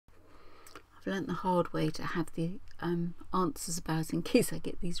I've learnt the hard way to have the answers about in case I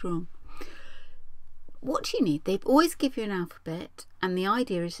get these wrong. What do you need? They always give you an alphabet, and the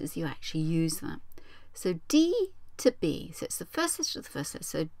idea is you actually use that. So D to B, so it's the first letter of the first letter.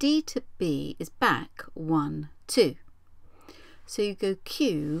 So D to B is back 1, 2. So you go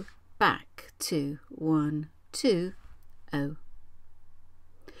Q back to 1, 2, O.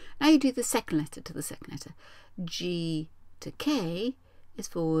 Now you do the second letter to the second letter. G to K is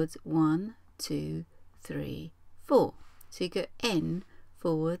forwards 1, 2, 3, 4. So you go N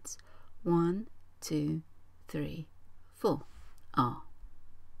forwards 1, 2, 3, 4. R.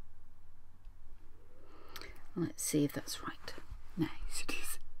 Let's see if that's right. No, it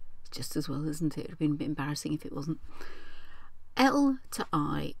is. It's just as well, isn't it? It would have been a bit embarrassing if it wasn't. L to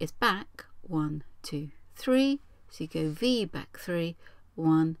I is back 1, 2, 3. So you go V back 3.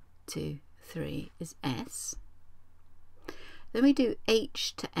 1, 2, 3 is S. Then we do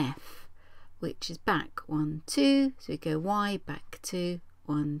H to F, which is back 1, 2. So we go Y back 2.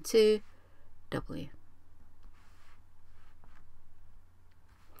 1, 2. W.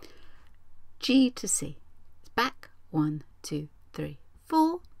 G to C is back 1, 2, 3,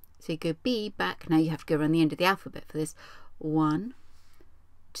 4. So you go B back. Now you have to go around the end of the alphabet for this. 1,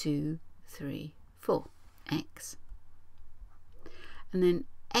 2, 3, 4. X. And then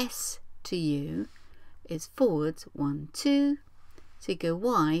S to U is forwards 1, 2. So you go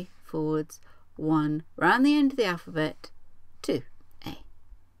Y forwards 1 round the end of the alphabet 2. A.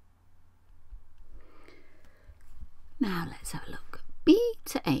 Now let's have a look. B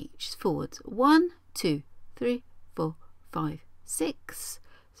to H is forwards 1, 2, 3, 4, 5, 6.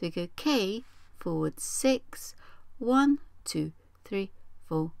 So you go K forwards 6. 1, 2, 3,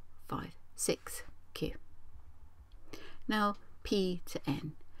 4, 5, 6. Q. Now P to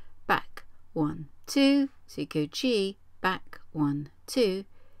N, back 1, 2. So you go G back 1, 2.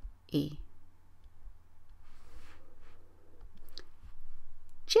 E.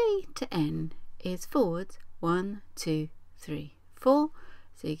 J to N is forwards 1, 2, 3, 4.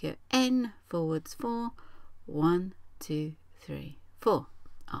 So you go N forwards 4. 1, 2, 3, 4.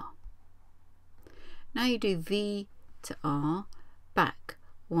 R. Now you do V to R, back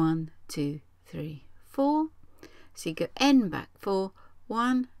 1, 2, 3, 4. So you go N back 4.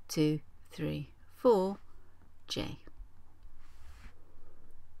 1, 2, 3, 4. J.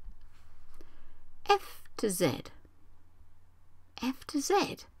 F to Z. F to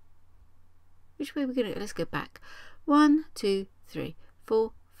Z. Which way are we going to go? Let's go back. 1, 2, 3,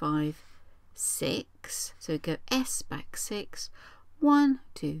 4, 5, 6. So we go S back 6. 1,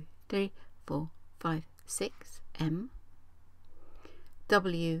 2, 3, 4, 5, 6. M.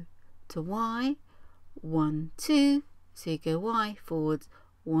 W to Y. 1, 2. So you go Y forwards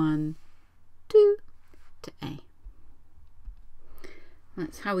 1, 2 to A.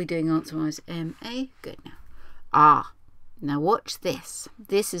 That's how we're doing answer-wise. M, A. Good now. R. Now watch this.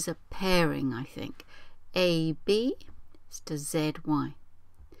 This is a pairing, I think. A, B is to Z, Y.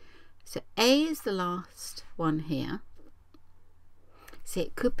 So A is the last one here. See,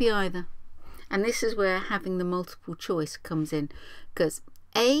 it could be either. And this is where having the multiple choice comes in, because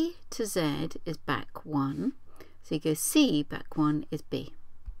A to Z is back 1. So you go C back 1 is B.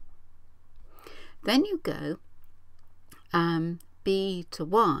 Then you go B to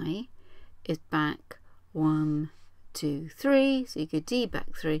Y is back 1, 2, 3. So you go D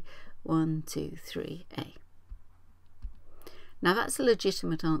back 3. 1, 2, 3, A. Now that's a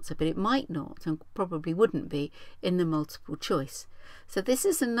legitimate answer, but it might not and probably wouldn't be in the multiple choice. So this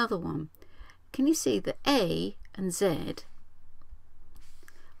is another one. Can you see that A and Z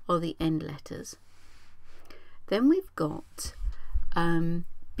are the end letters? Then we've got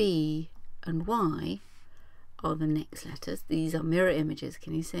B and Y are the next letters. These are mirror images,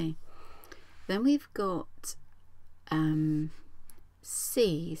 can you see? Then we've got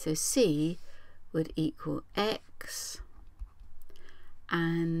C. So C would equal X,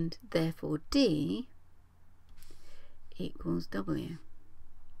 and therefore D equals W.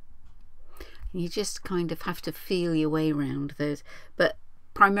 And you just kind of have to feel your way around those, but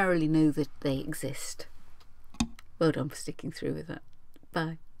primarily know that they exist. Well done for sticking through with that.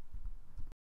 Bye.